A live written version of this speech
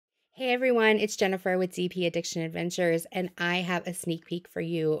Hey everyone, it's Jennifer with dpaddictionadventures, and I have a sneak peek for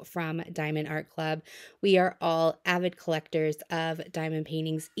you from Diamond Art Club. We are all avid collectors of diamond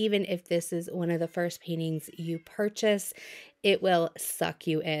paintings. Even if this is one of the first paintings you purchase, it will suck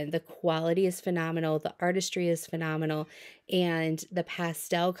you in. The quality is phenomenal, the artistry is phenomenal, and the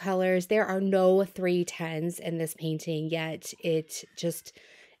pastel colors, there are no 310s in this painting, yet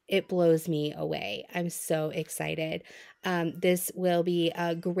it blows me away. I'm so excited. This will be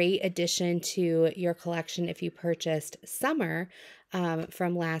a great addition to your collection if you purchased Summer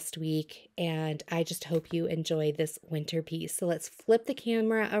from last week, and I just hope you enjoy this winter piece. So let's flip the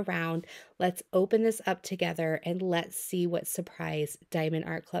camera around, let's open this up together, and let's see what surprise Diamond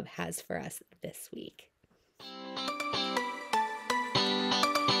Art Club has for us this week.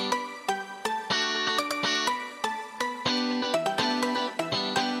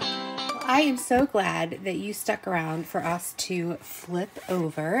 I am so glad that you stuck around for us to flip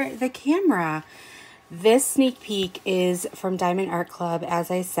over the camera. This sneak peek is from Diamond Art Club, as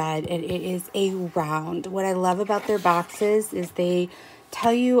I said, and it is a round. What I love about their boxes is they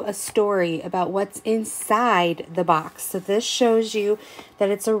tell you a story about what's inside the box. So this shows you that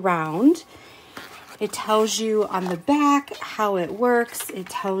it's a round. It tells you on the back how it works. It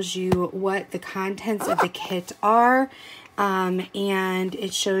tells you what the contents of the kit are. And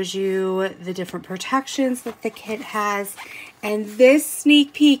it shows you the different protections that the kit has. And this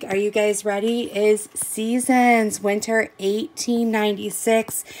sneak peek, are you guys ready, is Seasons Winter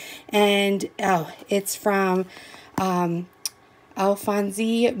 1896. And it's from Alphonse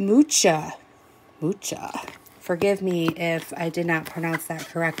Mucha. Forgive me if I did not pronounce that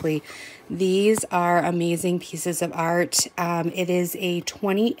correctly. These are amazing pieces of art. It is a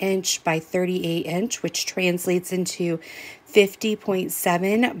 20-inch by 38-inch, which translates into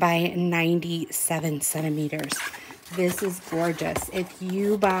 50.7 by 97 centimeters. This is gorgeous. If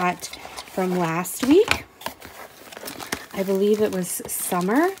you bought from last week, I believe it was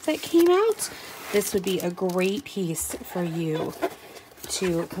Summer that came out, this would be a great piece for you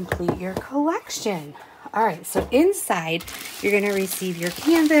to complete your collection. All right, so inside, you're going to receive your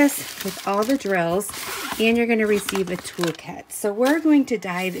canvas with all the drills, and you're going to receive a toolkit. So we're going to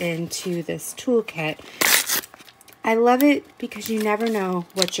dive into this toolkit. I love it because you never know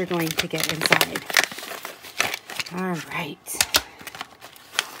what you're going to get inside. All right.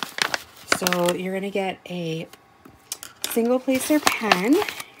 So you're going to get a single placer pen. You're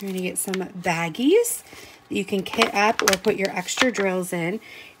going to get some baggies you can kit up or put your extra drills in.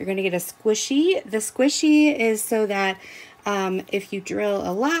 You're going to get a squishy. The squishy is so that if you drill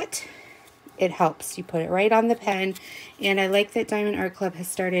a lot, it helps. You put it right on the pen. And I like that Diamond Art Club has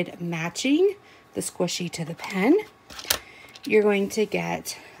started matching the squishy to the pen. You're going to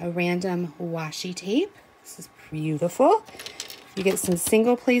get a random washi tape. This is beautiful. You get some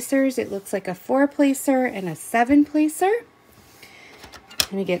single placers. It looks like a 4-placer and a 7-placer.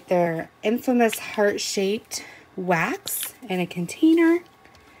 I'm going to get their infamous heart-shaped wax in a container.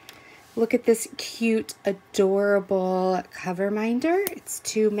 Look at this cute, adorable cover minder. It's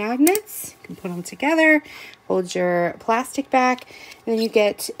 2 magnets. You can put them together, hold your plastic back, and then you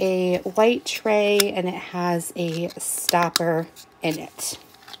get a white tray, and it has a stopper in it.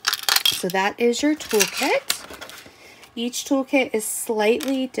 So that is your toolkit. Each toolkit is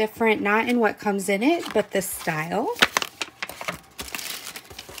slightly different, not in what comes in it, but the style.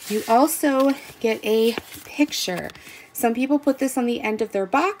 You also get a picture. Some people put this on the end of their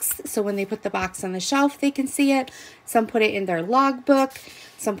box, so when they put the box on the shelf, they can see it. Some put it in their logbook.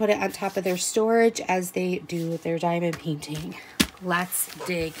 Some put it on top of their storage as they do their diamond painting. Let's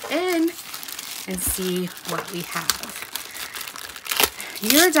dig in and see what we have.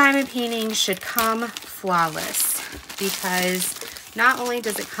 Your diamond painting should come flawless because not only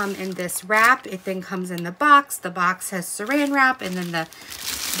does it come in this wrap, it then comes in the box. The box has saran wrap, and then the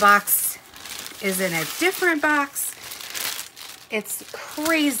box is in a different box. It's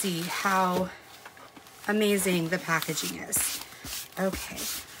crazy how amazing the packaging is. Okay,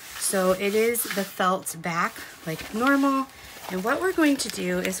 so it is the felt back like normal. And what we're going to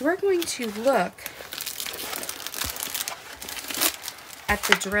do is we're going to look at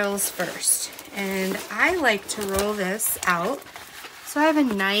the drills first. And I like to roll this out so I have a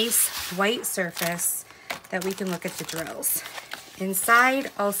nice white surface that we can look at the drills. Inside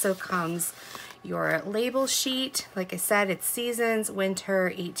also comes your label sheet. Like I said, it's Seasons Winter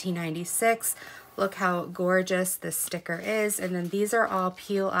 1896. Look how gorgeous this sticker is. And then these are all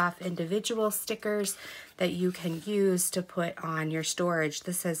peel off individual stickers that you can use to put on your storage.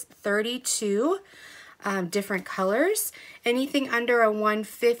 This has 32 different colors. Anything under a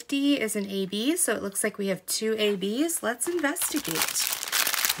 150 is an AB, so it looks like we have 2 ABs. Let's investigate.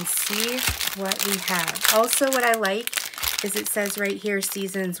 and see what we have. Also, what I like is it says right here,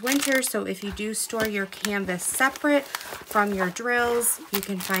 seasons winter. So if you do store your canvas separate from your drills, you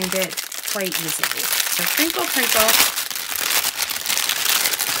can find it quite easily. So crinkle, crinkle.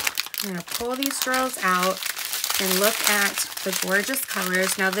 I'm gonna pull these drills out and look at the gorgeous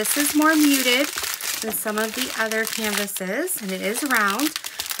colors. Now this is more muted than some of the other canvases, and it is round,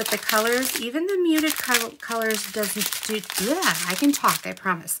 but the colors, even the muted colors doesn't do, yeah, I can talk, I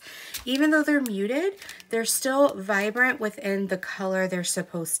promise. Even though they're muted, they're still vibrant within the color they're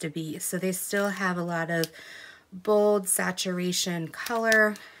supposed to be. So they still have a lot of bold saturation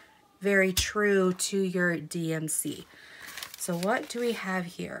color, very true to your DMC. So what do we have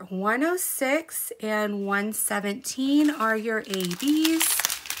here? 106 and 117 are your ABs.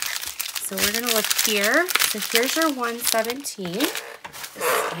 So we're gonna look here. So here's your 117.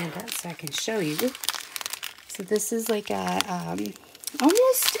 Stand up so I can show you. So this is like a,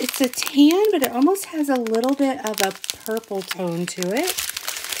 almost, it's a tan, but it almost has a little bit of a purple tone to it.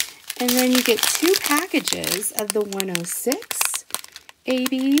 And then you get 2 packages of the 106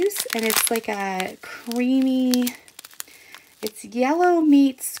 ABs, and it's like a creamy, it's yellow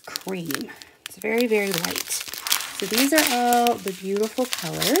meets cream. It's very, very light. So these are all the beautiful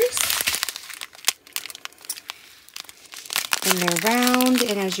colors. And they're round,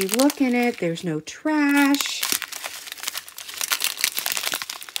 and as you look in it, there's no trash.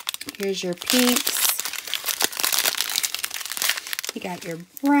 Here's your pinks. You got your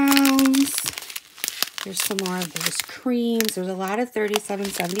browns. There's some more of those creams. There's a lot of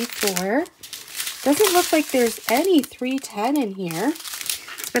 3774. Doesn't look like there's any 310 in here.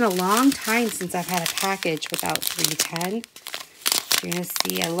 It's been a long time since I've had a package without 310. You're going to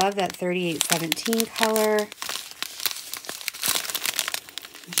see, I love that 3817 color.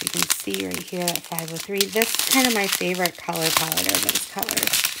 As you can see right here, that 503. This is kind of my favorite color palette are those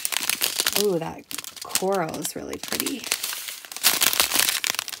colors. Ooh, that coral is really pretty.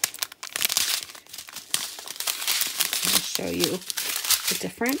 I'll show you the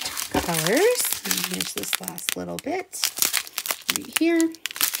different colors. And here's this last little bit right here.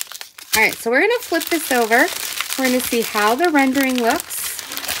 All right, so we're going to flip this over. We're going to see how the rendering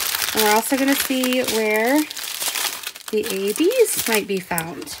looks. And we're also going to see where the ABs might be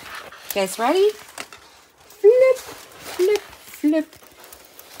found. You guys ready? Flip, flip, flip.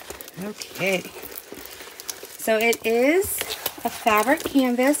 Okay. So it is a fabric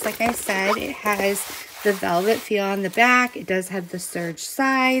canvas. Like I said, it has the velvet feel on the back. It does have the serge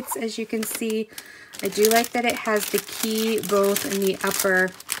sides, as you can see. I do like that it has the key both in the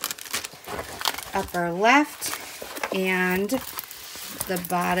upper left and the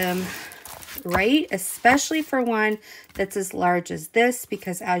bottom right, especially for one that's as large as this,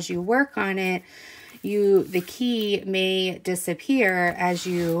 because as you work on it, the key may disappear as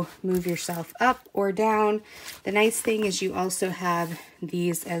you move yourself up or down. The nice thing is you also have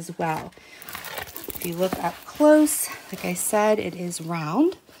these as well. If you look up close, like I said, it is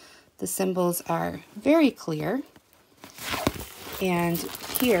round. The symbols are very clear. And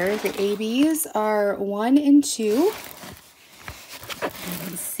here, the ABs are 1 and 2. You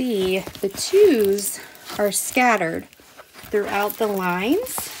can see the 2s are scattered throughout the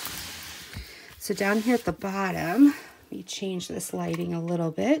lines. So down here at the bottom, let me change this lighting a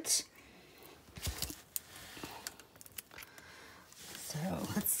little bit. So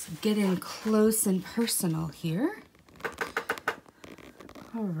let's get in close and personal here.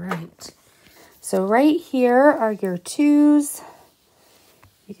 All right. So right here are your 2s.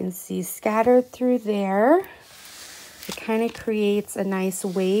 You can see scattered through there. It kind of creates a nice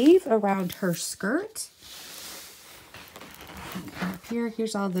wave around her skirt. Up here,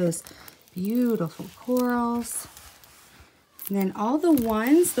 here's all those beautiful corals. And then all the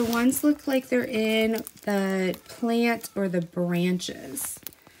ones look like they're in the plant or the branches.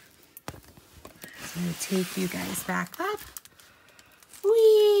 So I'm going to take you guys back up.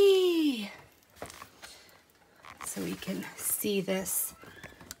 Whee! So we can see this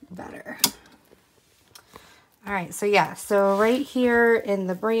better. All right, so yeah, so right here in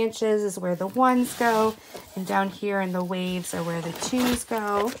the branches is where the 1s go, and down here in the waves are where the 2s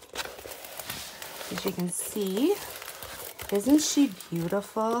go. As you can see, isn't she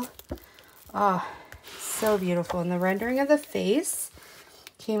beautiful? Oh, so beautiful. And the rendering of the face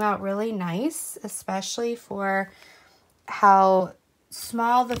came out really nice, especially for how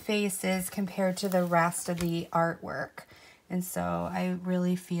small the face is compared to the rest of the artwork. And so I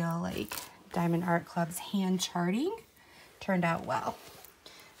really feel like Diamond Art Club's hand charting turned out well.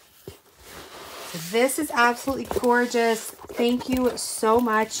 So this is absolutely gorgeous. Thank you so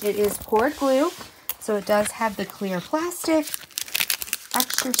much. It is poured glue, so it does have the clear plastic.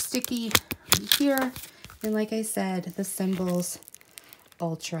 extra sticky right here. And like I said, the symbols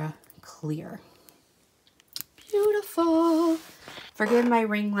ultra clear. Beautiful. Forgive my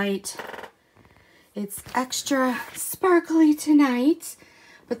ring light. It's extra sparkly tonight.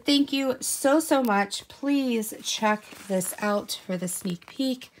 But thank you so much. Please check this out for the sneak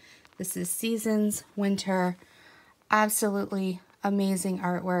peek. This is Seasons Winter. Absolutely amazing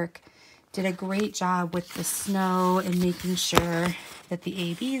artwork. Did a great job with the snow and making sure that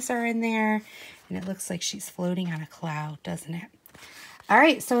the ABs are in there. And it looks like she's floating on a cloud, doesn't it? All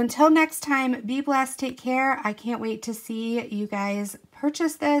right, so until next time, be blessed, take care. I can't wait to see you guys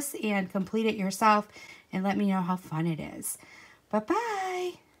purchase this and complete it yourself and let me know how fun it is.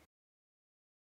 Bye-bye.